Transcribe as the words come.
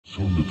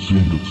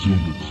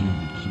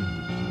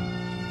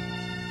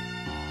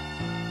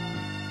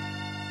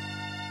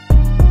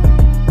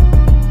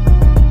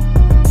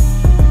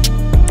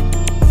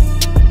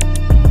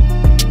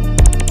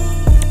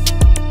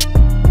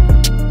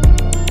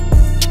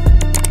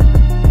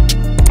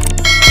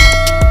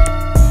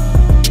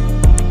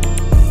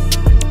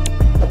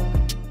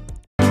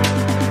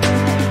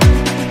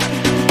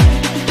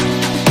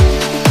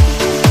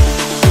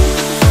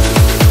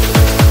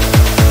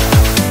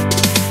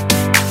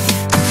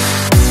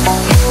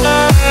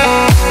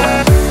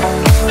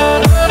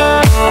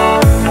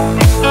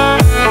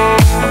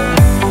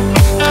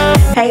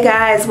Hey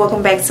guys,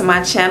 welcome back to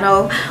my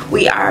channel.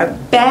 We are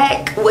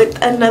back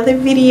with another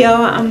video.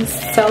 I'm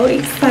so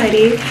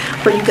excited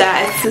for you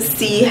guys to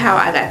see how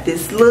I got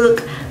this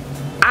look.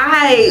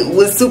 I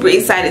was super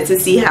excited to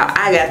see how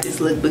I got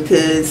this look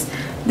because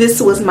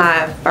this was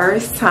my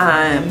first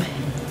time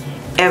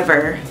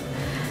ever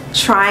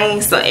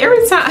trying. So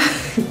every time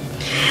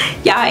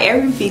y'all,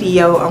 every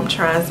video I'm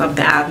trying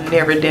something I've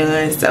never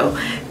done. So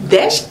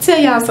that should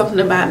tell y'all something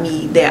about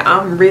me, that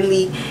I'm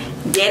really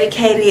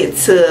dedicated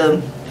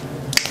to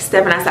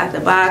stepping outside the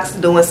box,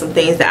 doing some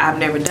things that I've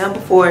never done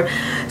before.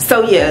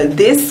 So yeah,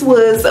 this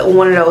was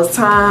one of those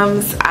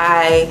times.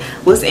 I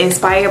was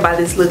inspired by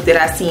this look that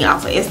I seen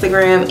off of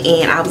Instagram,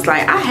 and I was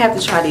like, I have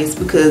to try this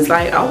because,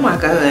 like, oh my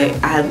god,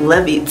 I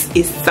love it.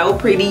 It's so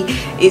pretty,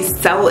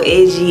 it's so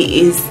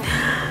edgy, it's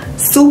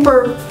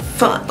super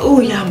fun.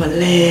 Oh, y'all, my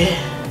leg.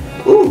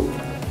 Ooh,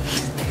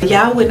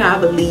 y'all would not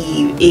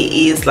believe it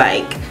is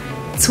like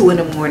 2 in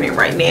the morning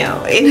right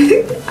now,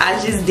 and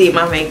I just did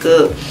my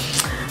makeup.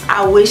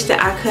 I wish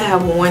that I could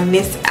have worn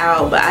this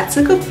out, but I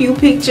took a few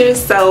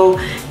pictures so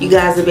you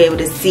guys will be able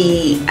to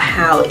see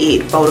how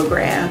it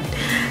photographed.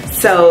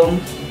 So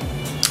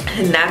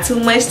not too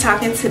much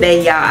talking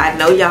today, y'all. I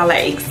know y'all are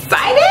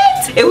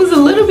excited. It was a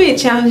little bit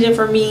challenging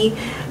for me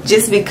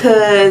just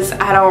because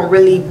I don't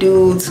really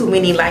do too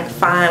many like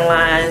fine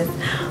lines,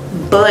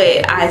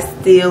 but I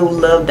still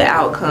love the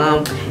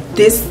outcome.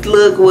 This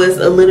look was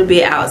a little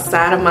bit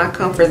outside of my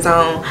comfort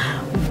zone,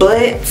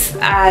 but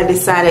I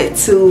decided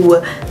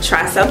to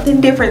try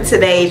something different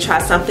today, try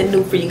something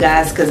new for you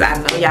guys, because I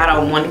know y'all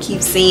don't want to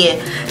keep seeing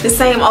the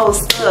same old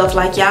stuff.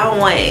 Like, y'all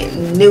want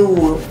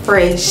new,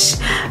 fresh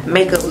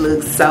makeup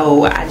looks.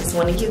 So I just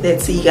want to give that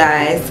to you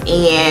guys,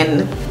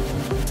 and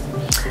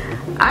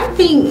I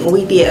think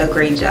we did a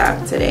great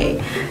job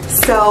today.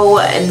 So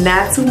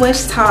not too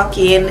much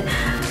talking.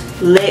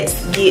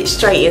 Let's get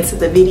straight into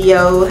the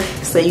video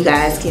so you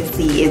guys can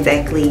see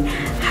exactly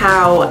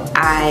how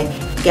I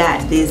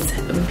got this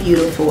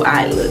beautiful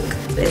eye look.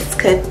 Let's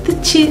cut the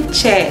chit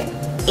chat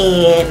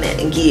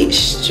and get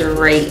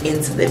straight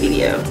into the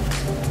video.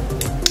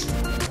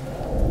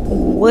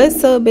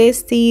 What's up,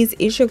 besties?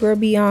 It's your girl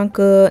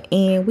Bianca,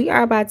 and we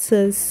are about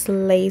to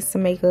slay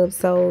some makeup.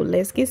 So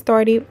let's get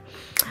started.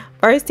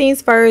 First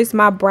things first,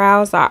 my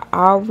brows are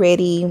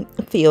already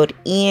filled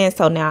in,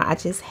 so now I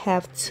just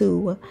have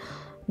to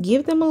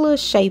give them a little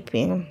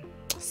shaping.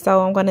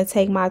 So I'm going to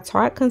take my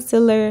Tarte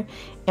concealer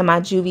and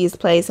my Juvia's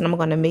Place, and I'm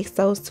going to mix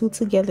those two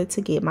together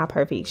to get my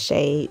perfect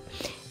shade.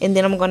 And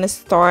then I'm going to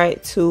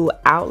start to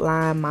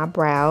outline my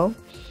brow.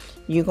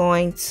 You're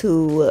going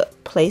to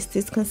place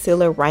this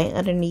concealer right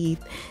underneath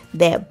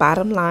that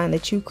bottom line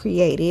that you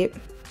created,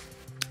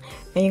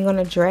 and you're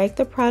going to drag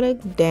the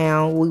product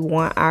down. We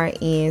want our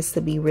ends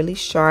to be really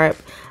sharp.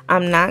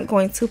 I'm not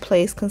going to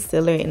place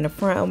concealer in the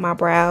front of my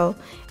brow,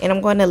 and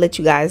I'm going to let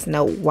you guys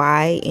know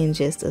why in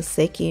just a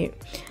second.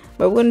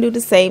 But we're going to do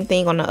the same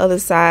thing on the other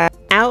side.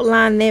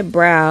 Outline that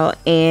brow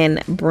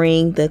and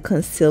bring the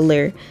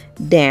concealer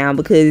down,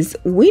 because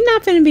we're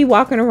not going to be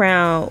walking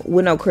around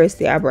with no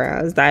crusty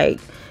eyebrows. Like,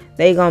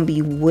 they're going to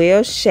be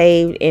well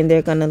shaved and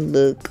they're going to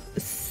look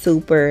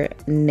super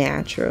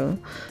natural.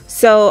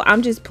 So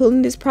I'm just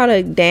pulling this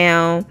product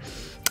down,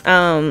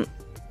 and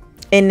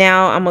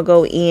now I'm gonna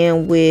go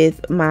in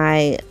with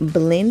my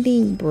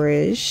blending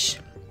brush.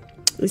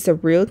 It's a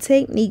Real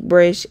Technique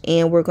brush,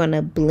 and we're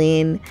gonna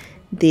blend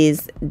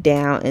this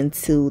down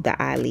into the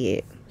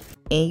eyelid.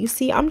 And you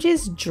see, I'm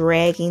just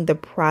dragging the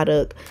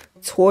product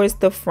towards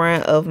the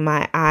front of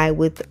my eye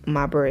with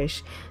my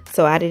brush,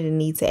 so I didn't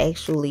need to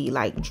actually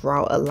like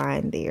draw a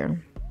line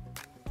there.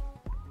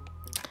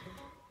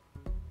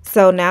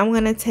 So now I'm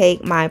gonna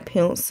take my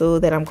pencil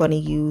that I'm gonna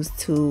use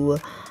to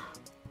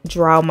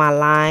draw my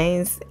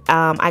lines.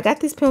 I got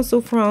this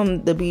pencil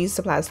from the beauty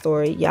supply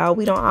store. Y'all,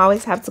 we don't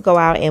always have to go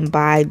out and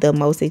buy the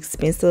most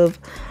expensive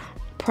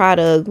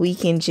product. We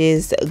can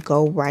just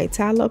go right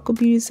to our local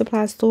beauty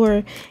supply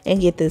store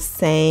and get the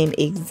same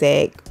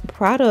exact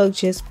product,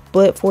 just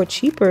but for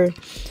cheaper.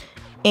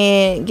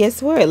 And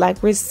guess what?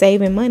 Like, we're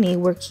saving money.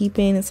 We're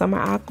keeping some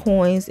of our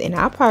coins in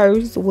our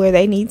purse where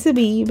they need to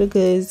be,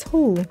 because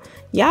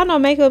y'all know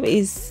makeup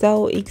is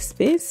so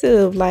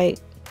expensive. Like,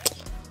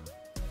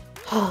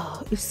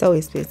 oh, it's so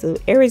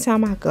expensive. Every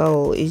time I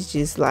go, it's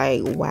just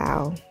like,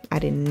 wow. I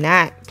did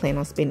not plan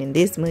on spending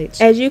this much.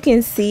 As you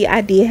can see,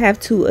 I did have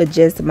to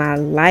adjust my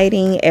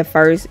lighting. At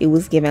first it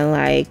was giving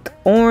like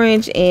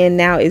orange, and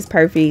now it's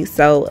perfect.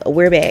 So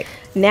we're back.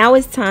 Now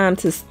it's time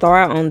to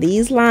start on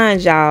these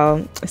lines,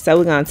 y'all. So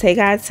we're gonna take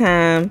our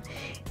time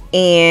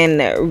and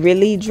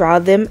really draw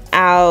them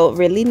out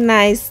really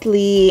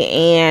nicely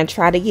and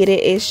try to get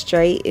it as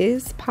straight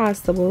as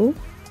possible.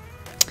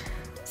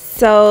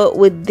 So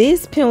with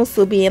this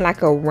pencil being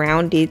like a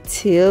rounded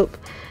tip,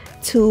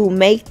 to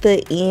make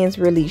the ends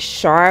really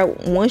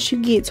sharp, once you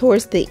get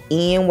towards the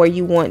end where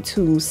you want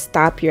to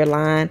stop your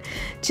line,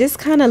 just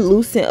kind of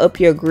loosen up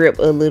your grip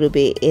a little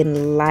bit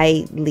and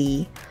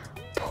lightly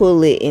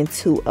pull it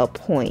into a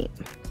point.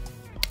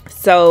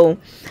 So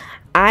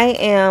I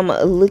am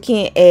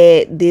looking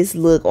at this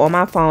look on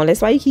my phone.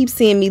 That's why you keep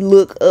seeing me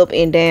look up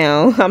and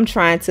down. I'm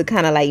trying to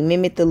kind of like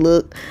mimic the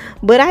look,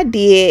 but I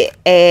did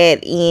add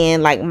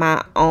in like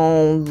my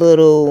own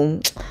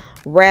little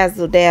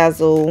razzle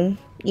dazzle,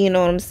 you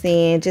know what I'm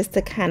saying, just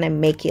to kind of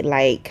make it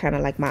like kind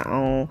of like my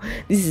own.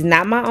 This is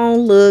not my own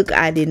look.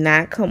 I did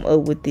not come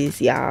up with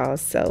this, y'all,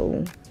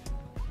 so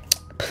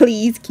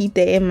please keep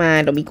that in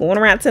mind. Don't be going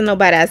around telling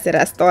nobody I said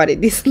I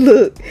started this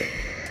look.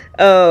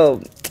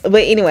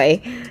 But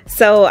anyway,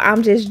 so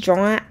I'm just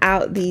drawing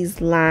out these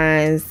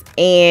lines,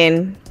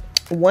 and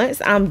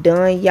once I'm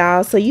done,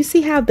 y'all, so you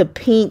see how the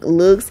pink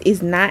looks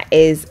is not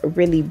as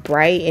really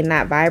bright and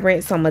not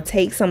vibrant. So I'm gonna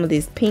take some of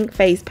this pink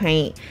face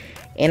paint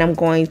and I'm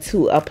going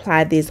to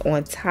apply this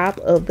on top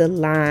of the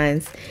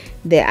lines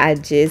that I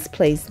just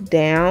placed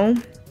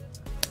down.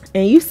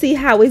 And you see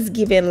how it's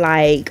giving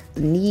like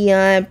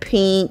neon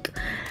pink.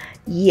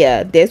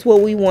 Yeah, that's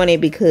what we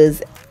wanted,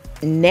 because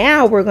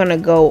now we're gonna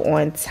go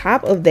on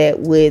top of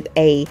that with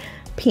a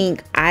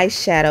pink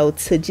eyeshadow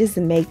to just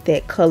make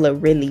that color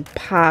really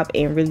pop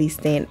and really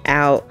stand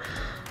out.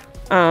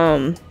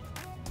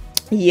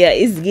 Yeah,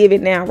 it's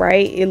giving now,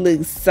 right? It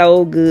looks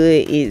so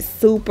good.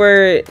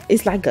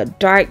 It's like a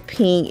dark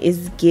pink.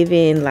 It's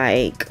giving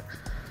like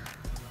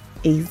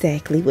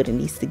exactly what it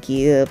needs to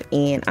give,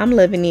 and I'm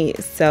loving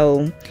it.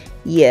 So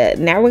yeah,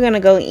 now we're gonna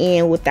go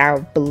in with our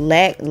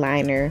black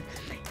liner,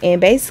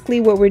 and basically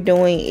what we're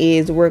doing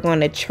is we're going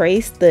to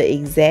trace the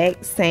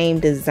exact same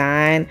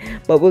design,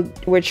 but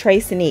we're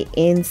tracing it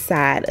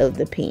inside of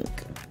the pink.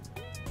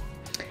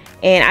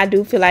 And I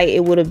do feel like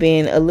it would have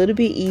been a little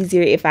bit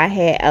easier if I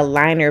had a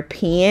liner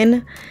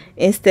pen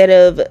instead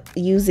of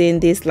using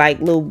this like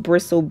little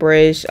bristle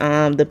brush.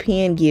 The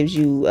pen gives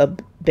you a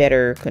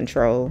better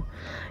control.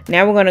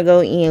 Now we're going to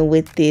go in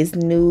with this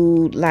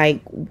new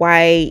like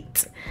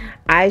white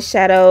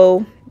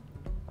eyeshadow,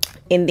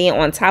 and then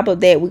on top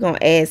of that we're going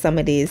to add some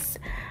of this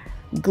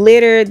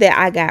glitter that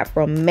I got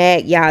from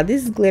MAC. Y'all,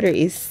 this glitter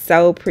is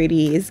so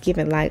pretty. It's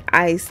giving like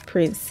Ice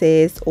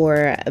Princess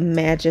or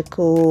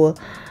magical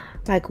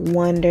like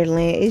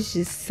Wonderland. It's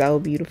just so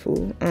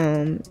beautiful.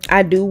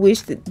 I do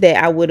wish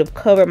that I would have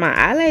covered my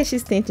eyelash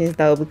extensions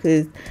though,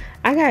 because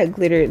I got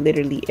glitter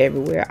literally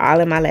everywhere,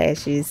 all in my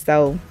lashes.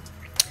 So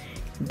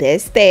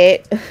that's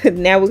that.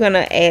 Now we're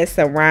gonna add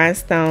some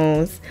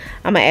rhinestones.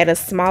 I'm gonna add a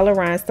smaller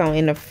rhinestone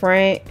in the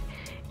front,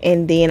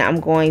 and then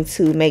I'm going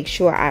to make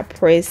sure I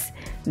press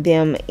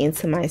them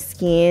into my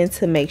skin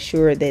to make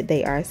sure that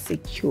they are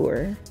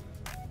secure.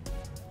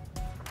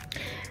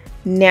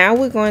 Now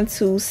we're going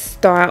to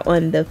start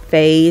on the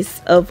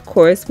face. Of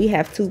course, we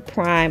have to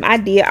prime. I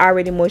did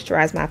already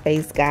moisturize my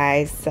face,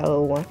 guys,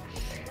 so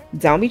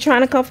don't be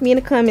trying to come for me in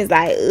the comments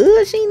like,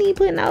 oh, she need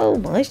to put no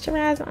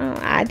moisturizer on.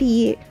 I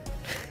did.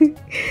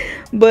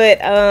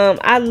 But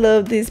I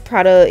love this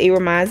product. It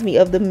reminds me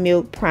of the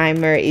Milk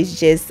primer. It's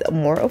just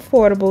more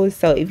affordable,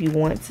 so if you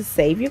want to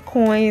save your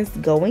coins,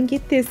 go and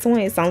get this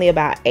one. It's only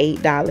about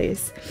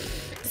 $8.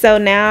 So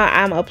now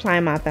I'm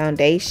applying my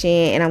foundation,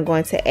 and I'm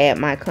going to add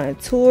my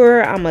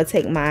contour. I'm going to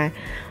take my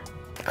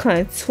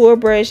contour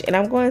brush and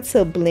I'm going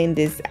to blend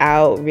this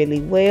out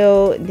really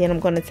well. Then I'm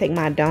going to take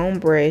my dome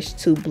brush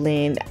to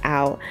blend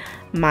out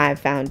my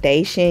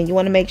foundation. You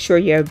want to make sure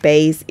your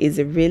base is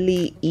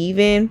really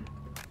even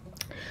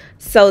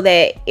so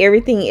that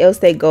everything else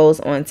that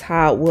goes on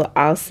top will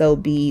also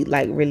be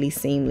like really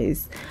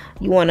seamless.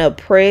 You want to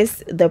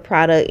press the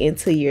product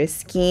into your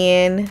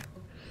skin,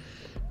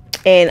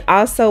 and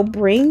also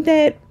bring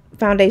that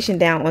foundation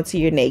down onto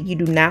your neck. You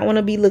do not want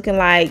to be looking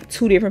like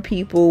two different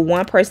people,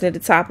 one person at the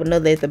top,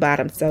 another at the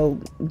bottom.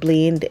 So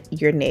blend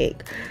your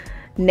neck.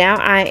 Now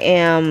I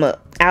am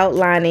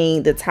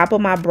outlining the top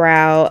of my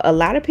brow. A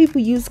lot of people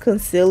use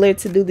concealer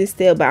to do this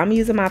step, but I'm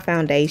using my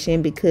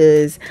foundation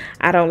because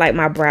I don't like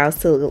my brows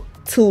to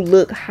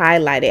look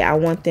highlighted. I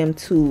want them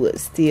to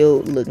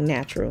still look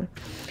natural.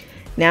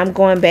 Now I'm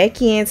going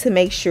back in to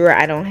make sure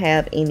I don't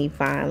have any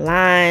fine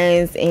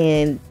lines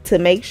and to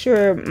make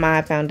sure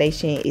my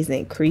foundation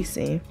isn't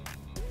creasing.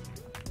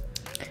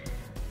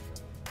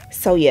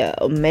 So yeah,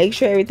 make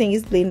sure everything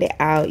is blended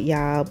out,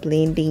 y'all.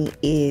 Blending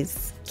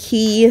is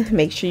key.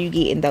 Make sure you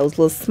get in those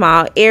little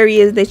small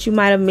areas that you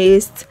might have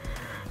missed.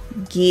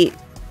 Get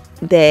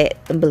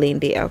that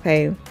blended,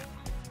 okay?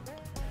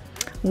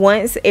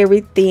 Once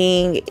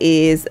everything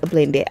is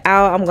blended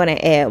out, I'm going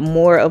to add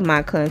more of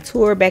my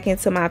contour back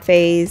into my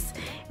face,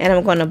 and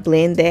I'm going to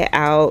blend that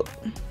out.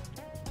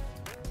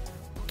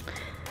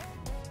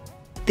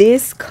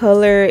 This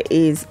color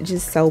is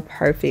just so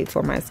perfect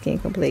for my skin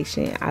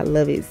complexion. I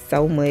love it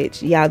so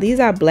much. Y'all, these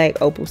are black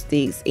opal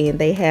sticks, and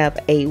they have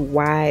a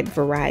wide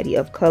variety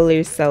of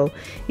colors. So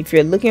if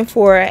you're looking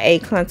for a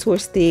contour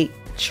stick,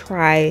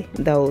 try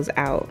those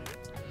out.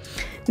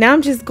 Now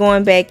I'm just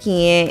going back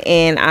in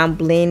and I'm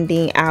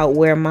blending out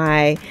where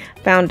my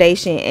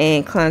foundation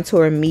and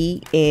contour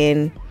meet,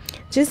 and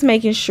just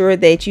making sure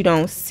that you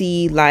don't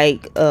see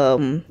like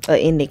an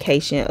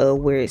indication of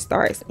where it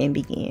starts and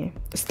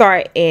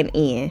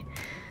end.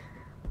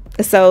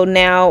 So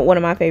now one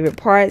of my favorite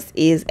parts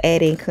is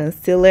adding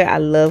concealer. I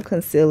love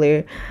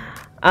concealer.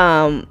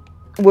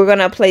 We're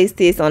gonna place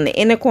this on the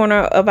inner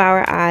corner of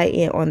our eye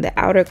and on the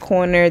outer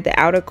corner. The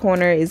outer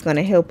corner is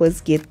gonna help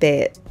us get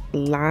that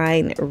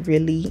line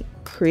really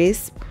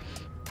crisp,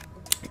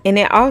 and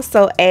it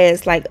also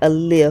adds like a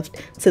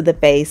lift to the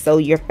face, so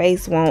your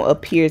face won't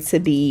appear to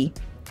be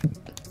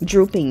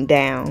drooping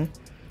down.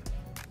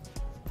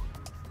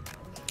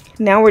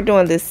 Now we're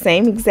doing the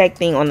same exact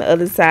thing on the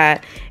other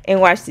side, and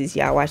watch this,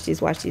 y'all. Watch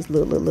this.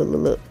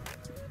 Look.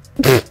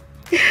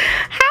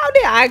 How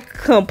did I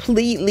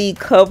completely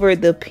cover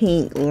the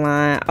pink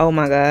line? Oh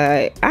my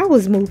god, I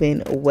was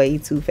moving way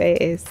too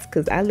fast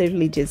because I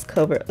literally just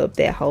covered up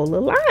that whole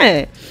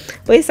line,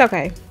 but it's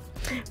okay.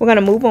 We're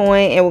gonna move on,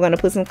 and we're gonna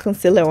put some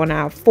concealer on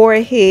our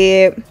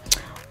forehead,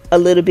 a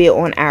little bit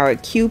on our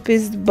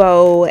cupid's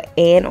bow,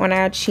 and on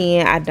our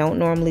chin. I don't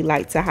normally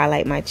like to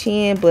highlight my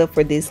chin, but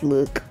for this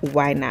look,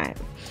 why not?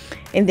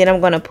 And then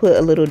I'm gonna put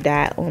a little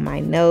dot on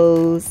my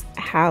nose.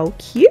 How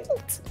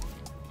cute!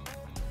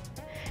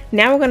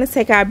 Now we're going to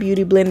take our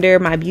beauty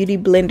blender. My beauty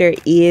blender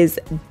is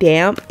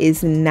damp,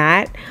 it's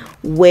not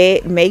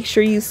wet. Make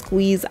sure you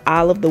squeeze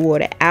all of the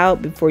water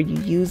out before you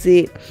use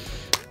it.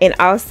 And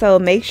also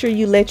make sure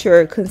you let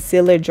your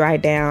concealer dry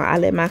down. I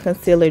let my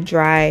concealer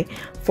dry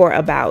for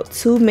about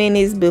 2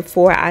 minutes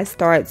before I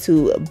start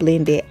to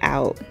blend it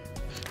out.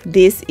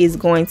 This is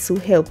going to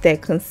help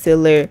that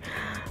concealer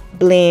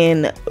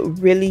blend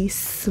really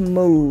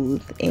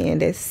smooth,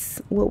 and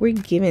that's what we're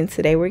giving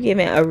today. We're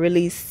giving a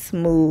really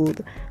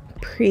smooth,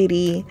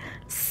 pretty,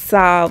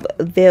 soft,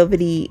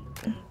 velvety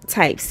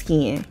type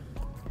skin.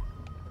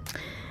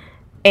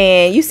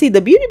 And you see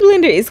the beauty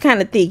blender is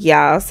kind of thick,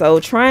 y'all, so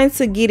trying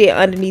to get it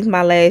underneath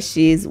my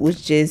lashes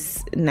was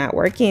just not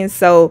working.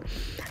 So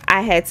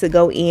I had to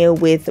go in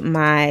with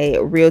my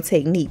Real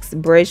Techniques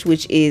brush,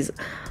 which is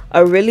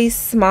a really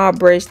small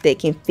brush that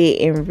can fit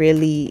in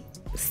really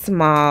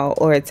small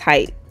or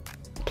tight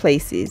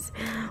places,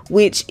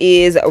 which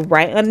is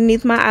right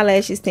underneath my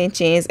eyelash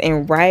extensions,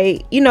 and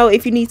right, you know,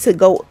 if you need to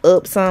go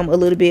up some a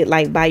little bit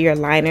like by your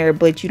liner,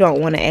 but you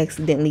don't want to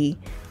accidentally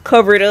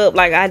cover it up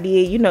like I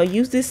did, you know,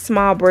 use this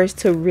small brush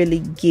to really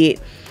get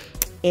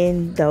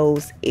in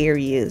those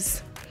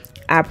areas.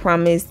 I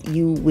promise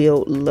you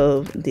will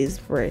love this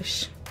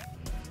brush.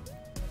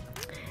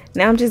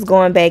 Now I'm just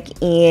going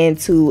back in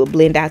to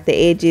blend out the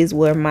edges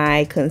where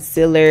my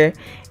concealer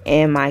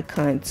and my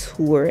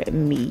contour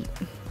meet.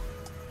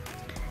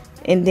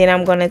 And then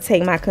I'm going to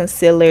take my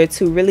concealer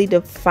to really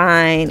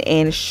define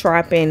and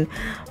sharpen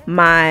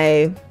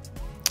my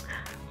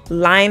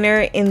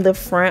liner in the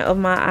front of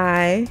my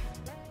eye.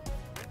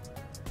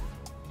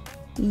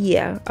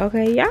 Yeah,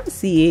 okay, y'all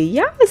see it.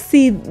 Y'all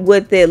see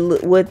what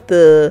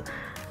the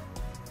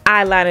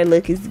eyeliner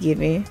look is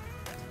giving.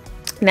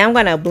 Now I'm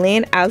going to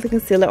blend out the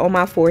concealer on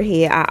my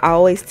forehead. I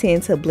always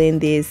tend to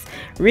blend this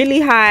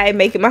really high,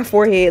 making my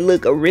forehead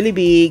look really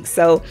big.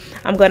 So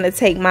I'm going to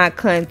take my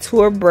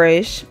contour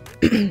brush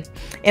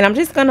and I'm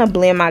just going to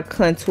blend my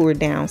contour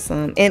down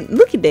some. And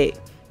look at that.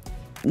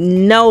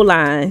 No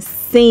lines,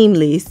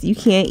 seamless. You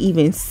can't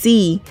even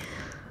see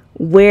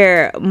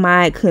where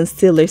my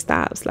concealer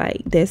stops.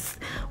 Like, that's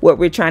what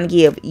we're trying to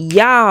give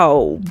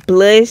y'all.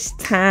 Blush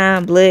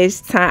time.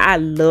 I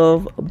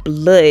love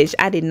blush.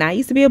 I did not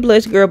used to be a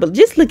blush girl, but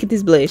just look at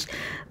this blush.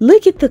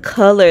 Look at the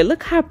color.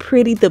 Look how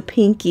pretty the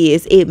pink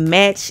is. It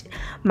matched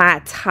my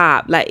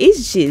top. Like,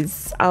 it's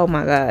just, oh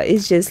my god,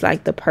 it's just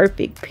like the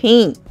perfect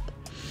pink.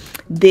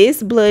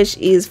 This blush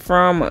is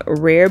from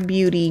Rare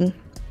Beauty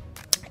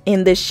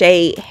in the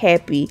shade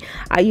Happy.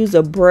 I use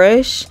a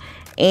brush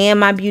and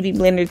my beauty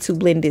blender to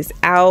blend this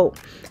out.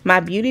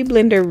 My beauty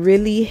blender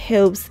really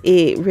helps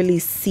it really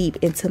seep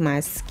into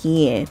my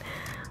skin,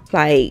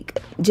 like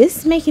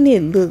just making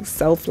it look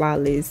so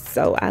flawless.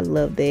 So I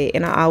love that,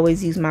 and I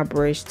always use my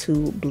brush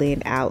to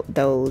blend out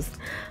those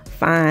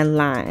fine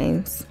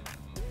lines.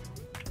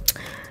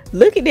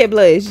 Look at that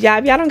blush, y'all.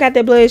 If y'all don't got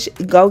that blush,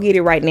 go get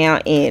it right now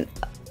and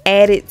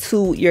add it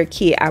to your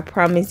kit. I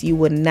promise you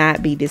will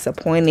not be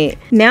disappointed.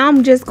 Now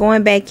I'm just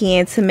going back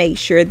in to make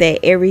sure that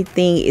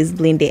everything is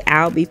blended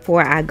out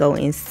before I go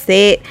and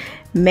set.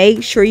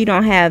 Make sure you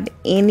don't have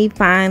any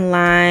fine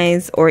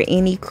lines or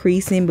any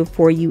creasing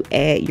before you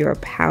add your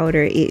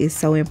powder. It is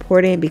so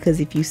important because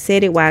if you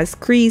set it while it's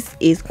creased,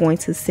 it's going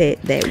to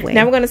set that way.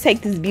 Now we're going to take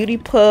this beauty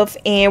puff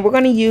and we're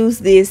going to use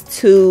this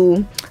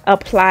to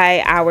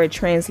apply our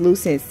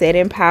translucent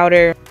setting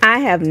powder. I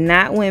have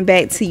not went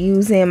back to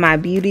using my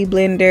beauty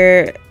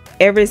blender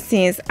ever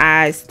since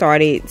I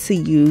started to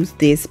use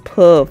this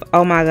puff.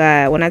 Oh my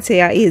god, when I tell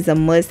y'all, it is a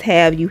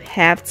must-have. You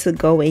have to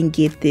go and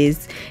get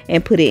this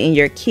and put it in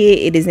your kit.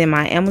 It is in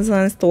my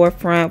Amazon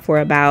storefront for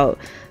about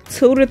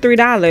 $2 to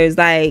 $3.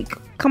 Like,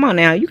 come on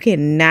now, you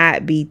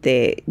cannot beat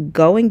that.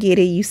 Go and get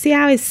it. You see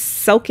how it's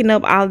soaking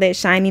up all that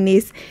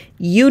shininess?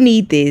 You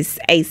need this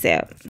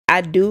ASAP.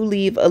 I do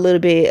leave a little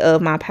bit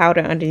of my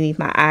powder underneath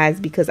my eyes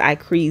because I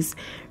crease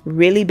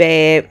really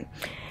bad.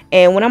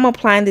 And when I'm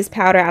applying this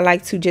powder, I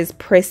like to just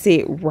press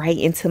it right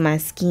into my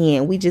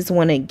skin. We just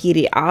want to get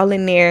it all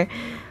in there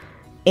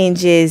and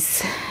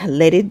just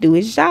let it do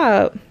its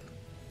job.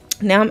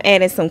 Now I'm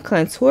adding some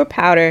contour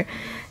powder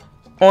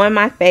on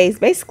my face,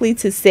 basically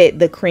to set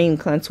the cream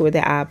contour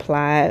that I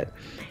applied.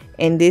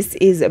 And this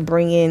is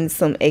bringing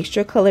some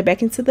extra color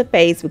back into the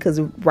face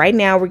because right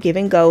now we're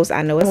giving ghosts.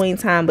 I know it's Halloween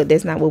time, but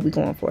that's not what we're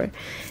going for.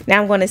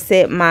 Now I'm going to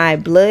set my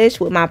blush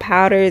with my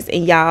powders.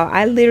 And y'all,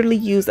 I literally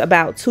use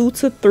about 2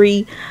 to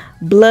 3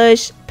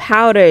 blush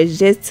powders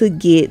just to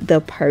get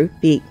the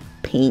perfect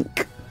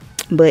pink.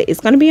 But it's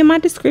going to be in my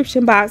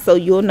description box so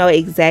you'll know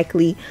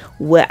exactly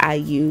what I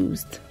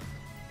used.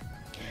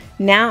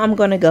 Now I'm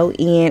going to go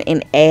in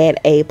and add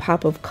a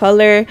pop of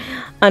color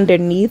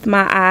underneath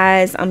my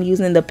eyes. I'm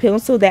using the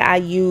pencil that I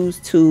use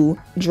to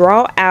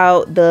draw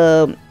out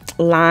the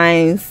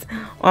lines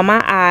on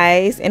my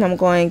eyes, and I'm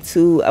going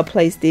to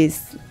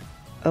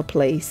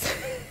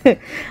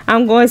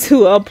I'm going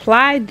to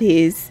apply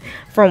this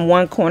from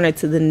one corner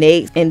to the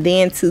next, and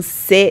then to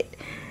set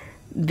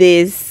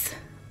this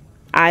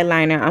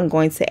eyeliner, I'm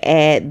going to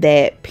add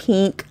that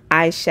pink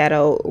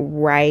eyeshadow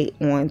right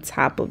on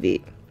top of it.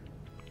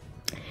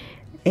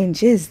 And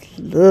just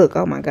look,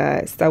 oh my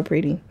god, so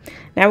pretty.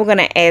 Now we're going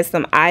to add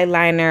some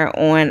eyeliner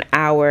on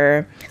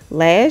our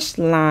lash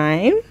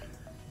line.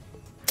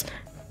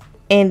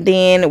 And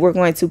then we're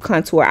going to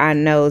contour our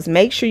nose.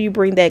 Make sure you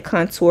bring that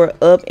contour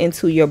up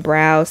into your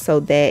brows so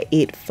that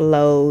it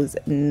flows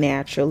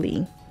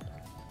naturally.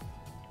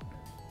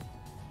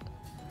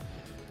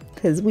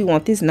 Because we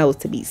want this nose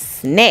to be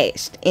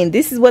snatched. And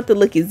this is what the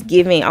look is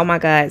giving. Oh my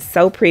god,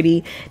 so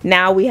pretty.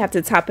 Now we have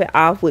to top it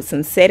off with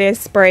some setting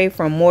spray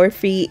from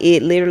Morphe.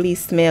 It literally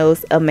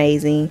smells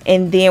amazing.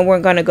 And then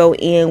we're going to go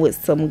in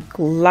with some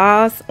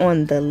gloss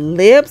on the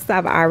lips.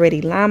 I've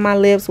already lined my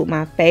lips with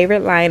my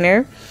favorite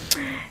liner.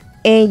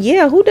 And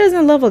yeah, who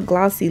doesn't love a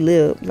glossy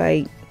lip?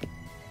 Like,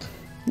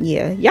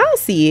 yeah, y'all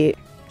see it.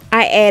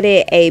 I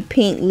added a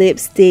pink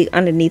lipstick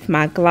underneath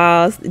my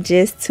gloss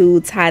just to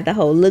tie the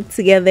whole look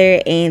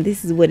together, and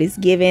this is what it's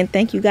giving.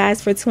 Thank you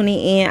guys for tuning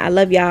in. I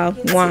love y'all.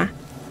 Mwah.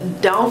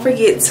 Don't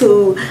forget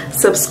to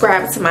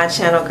subscribe to my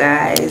channel,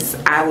 guys.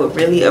 I would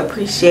really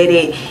appreciate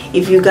it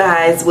if you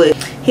guys would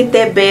hit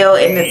that bell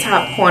in the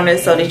top corner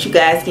so that you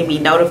guys can be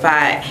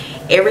notified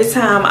every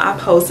time I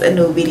post a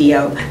new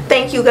video.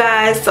 Thank you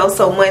guys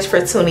so much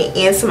for tuning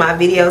in to my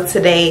video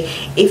today.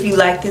 If you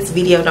like this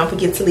video, don't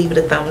forget to leave it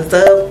a thumbs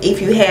up. If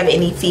you have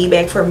any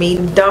feedback for me,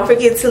 don't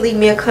forget to leave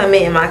me a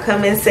comment in my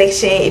comment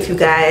section. If you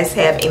guys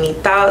have any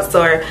thoughts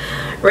or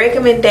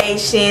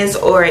recommendations,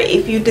 or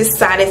if you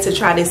decided to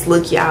try this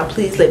look, y'all,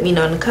 please let me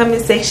know in the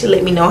comment section.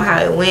 Let me know how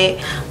it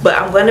went. But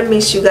I'm gonna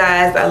miss you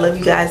guys. I love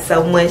you guys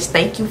so much.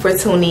 Thank you for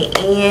tuning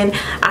in.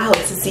 I hope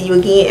to see you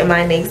again in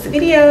my next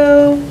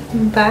video.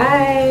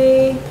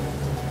 Bye.